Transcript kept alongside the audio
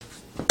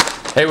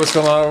Hey, what's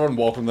going on, everyone?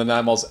 Welcome to the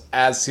 9Malls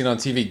As Seen on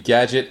TV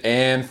gadget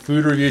and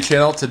food review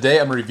channel. Today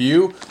I'm going to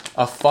review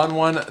a fun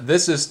one.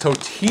 This is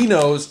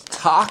Totino's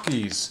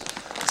Takis.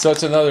 So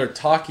it's another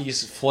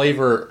Takis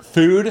flavor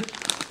food.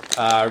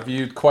 I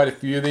reviewed quite a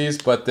few of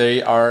these, but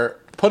they are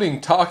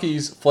putting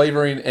Takis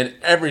flavoring in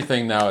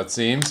everything now, it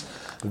seems.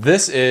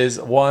 This is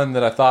one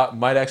that I thought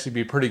might actually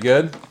be pretty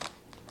good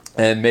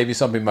and maybe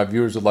something my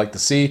viewers would like to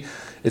see.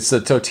 It's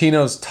the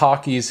Totino's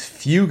Takis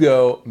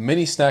Fugo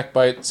Mini Snack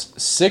Bites,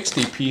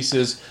 60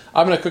 pieces.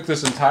 I'm going to cook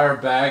this entire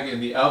bag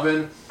in the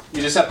oven.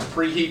 You just have to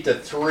preheat to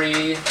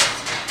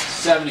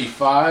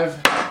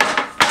 375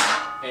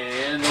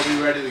 and they'll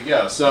be ready to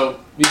go.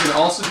 So you can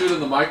also do it in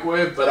the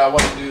microwave, but I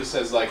want to do this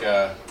as like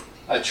a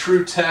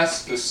true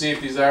test to see if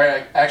these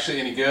are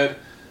actually any good.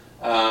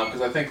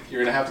 Because I think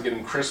you're going to have to get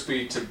them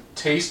crispy to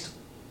taste,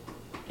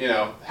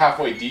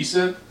 halfway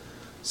decent.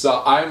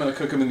 So I'm going to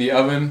cook them in the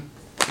oven.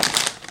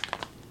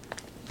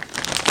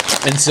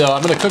 And so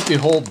I'm going to cook the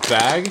whole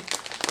bag.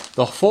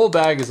 The full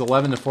bag is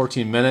 11 to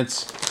 14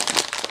 minutes.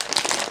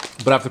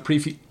 But I have to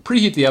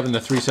preheat the oven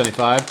to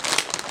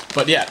 375.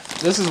 But yeah,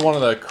 this is one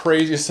of the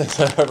craziest things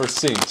I've ever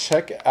seen.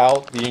 Check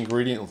out the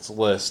ingredients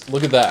list.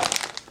 Look at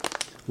that.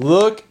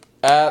 Look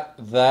at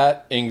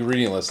that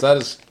ingredient list. That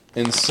is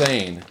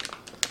insane.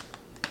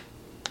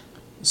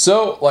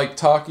 So, like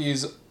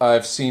Takis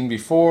I've seen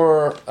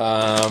before,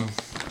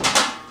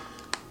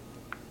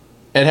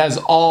 it has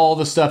all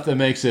the stuff that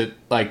makes it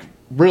like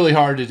really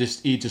hard to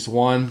just eat just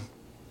one.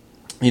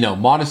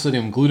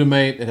 Monosodium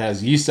glutamate. It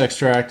has yeast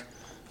extract.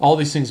 All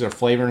these things are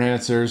flavor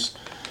enhancers.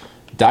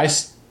 I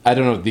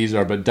don't know what these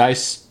are, but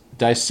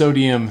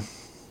disodium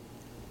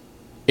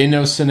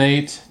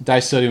inosinate,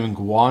 disodium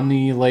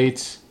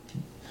guanylate.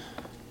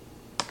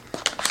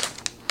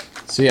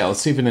 So yeah, let's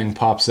see if anything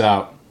pops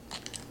out.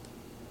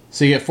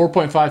 So you get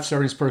 4.5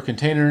 servings per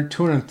container,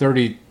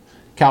 230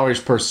 calories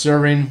per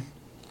serving.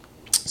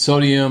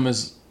 Sodium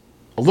is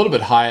a little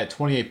bit high at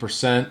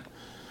 28%,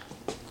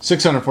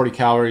 640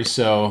 calories,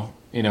 so,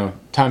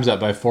 times that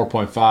by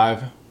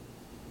 4.5.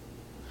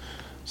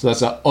 So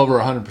that's over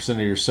 100% of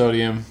your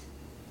sodium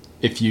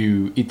if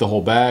you eat the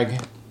whole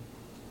bag.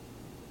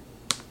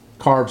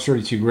 Carbs,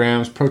 32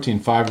 grams, protein,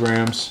 5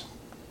 grams.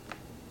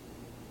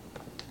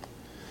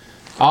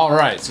 All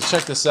right, so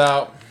check this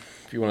out.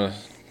 If you want to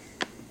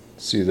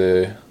see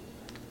the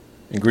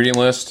ingredient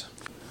list.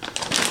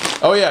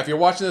 Oh yeah, if you're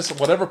watching this,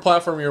 whatever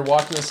platform you're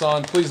watching this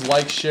on, please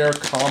like, share,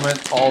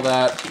 comment, all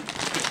that.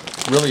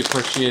 Really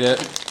appreciate it.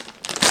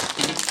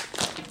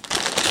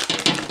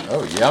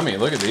 Oh, yummy,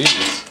 look at these.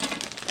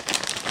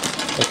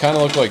 They kind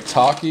of look like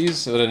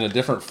Takis, but in a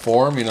different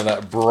form.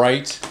 That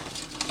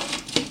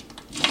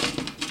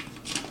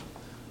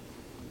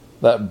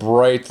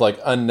bright, like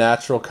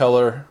unnatural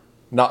color,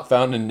 not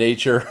found in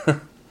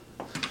nature.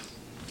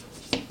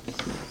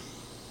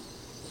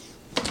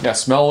 Yeah,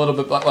 smell a little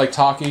bit like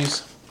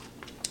Takis.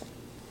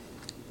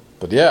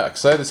 But yeah,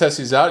 excited to test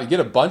these out. You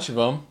get a bunch of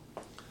them.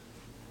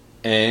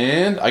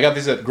 And I got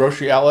these at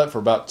grocery outlet for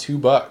about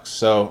 $2.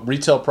 So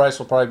retail price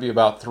will probably be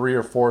about 3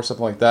 or 4,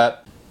 something like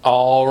that.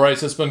 All right,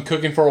 so it's been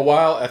cooking for a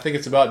while. I think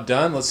it's about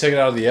done. Let's take it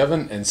out of the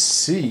oven and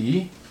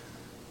see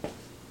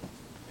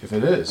if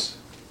it is.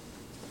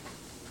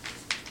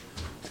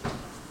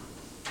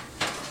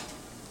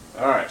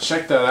 All right,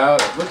 check that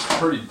out. It looks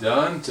pretty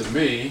done to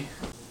me.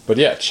 But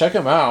yeah, check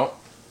them out.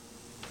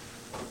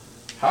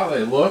 How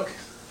they look.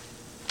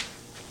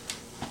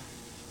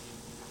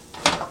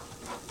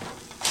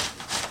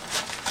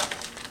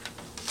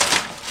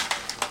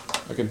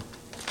 I can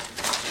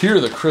hear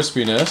the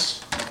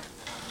crispiness.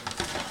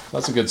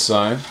 That's a good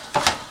sign.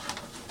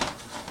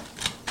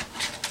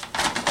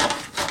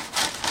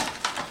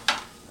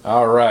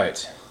 All right.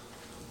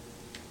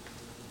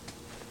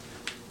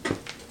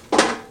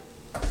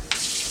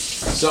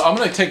 So I'm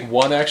going to take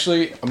one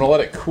actually. I'm going to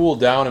let it cool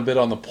down a bit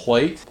on the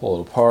plate. Pull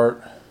it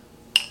apart.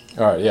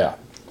 All right, yeah.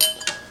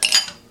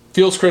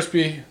 Feels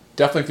crispy.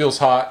 Definitely feels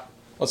hot.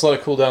 Let's let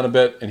it cool down a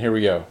bit, and here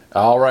we go.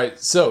 All right,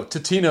 so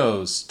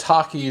Totino's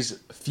Takis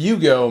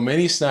Fugo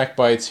Mini Snack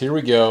Bites. Here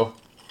we go.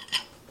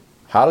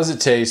 How does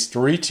it taste?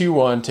 3, 2,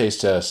 1,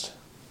 taste test.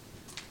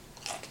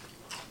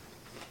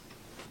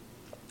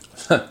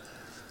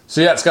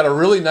 So yeah, it's got a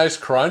really nice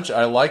crunch.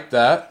 I like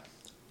that.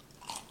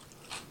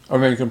 I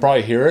mean, you can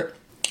probably hear it.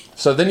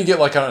 So then you get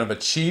like kind of a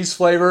cheese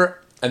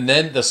flavor, and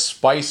then the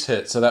spice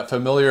hit. So that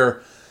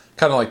familiar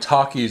kind of like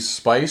Takis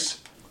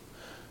spice.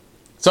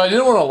 So I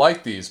didn't want to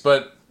like these,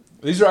 but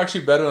these are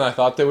actually better than I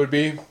thought they would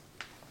be.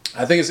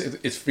 I think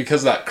it's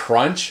because of that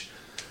crunch.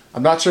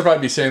 I'm not sure if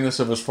I'd be saying this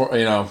if it was for,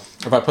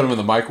 if I put them in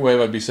the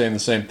microwave, I'd be saying the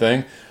same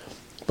thing.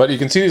 But you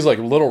can see these like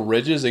little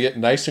ridges. They get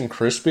nice and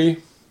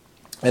crispy.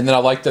 And then I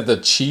like that the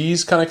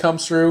cheese kind of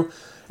comes through.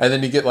 And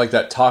then you get like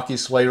that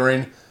Takis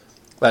flavoring,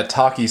 that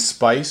Takis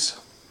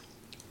spice.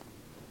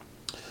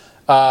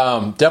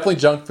 Definitely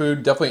junk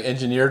food, definitely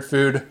engineered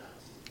food.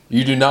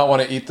 You do not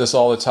want to eat this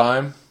all the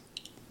time.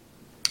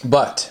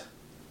 But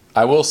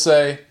I will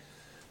say,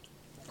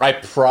 I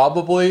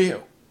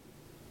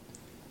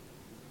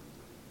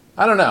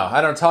don't know.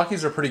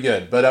 Takis are pretty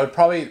good, but I would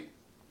probably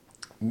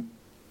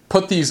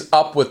put these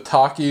up with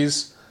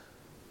Takis.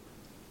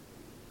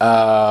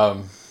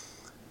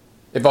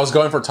 If I was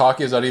going for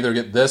Takis, I'd either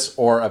get this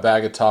or a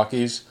bag of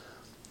Takis.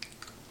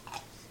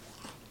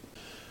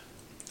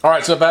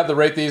 Alright, so if I had to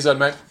rate these,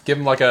 I'd give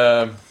them like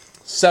a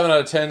 7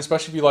 out of 10,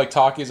 especially if you like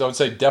Takis. I would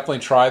say definitely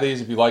try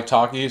these if you like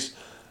Takis.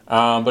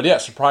 But yeah,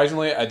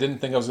 surprisingly, I didn't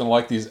think I was going to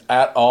like these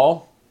at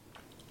all.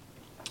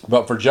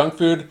 But for junk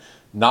food,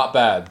 not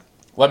bad.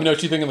 Let me know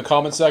what you think in the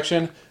comments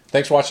section.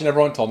 Thanks for watching,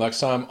 everyone. Until next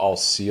time, I'll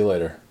see you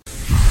later.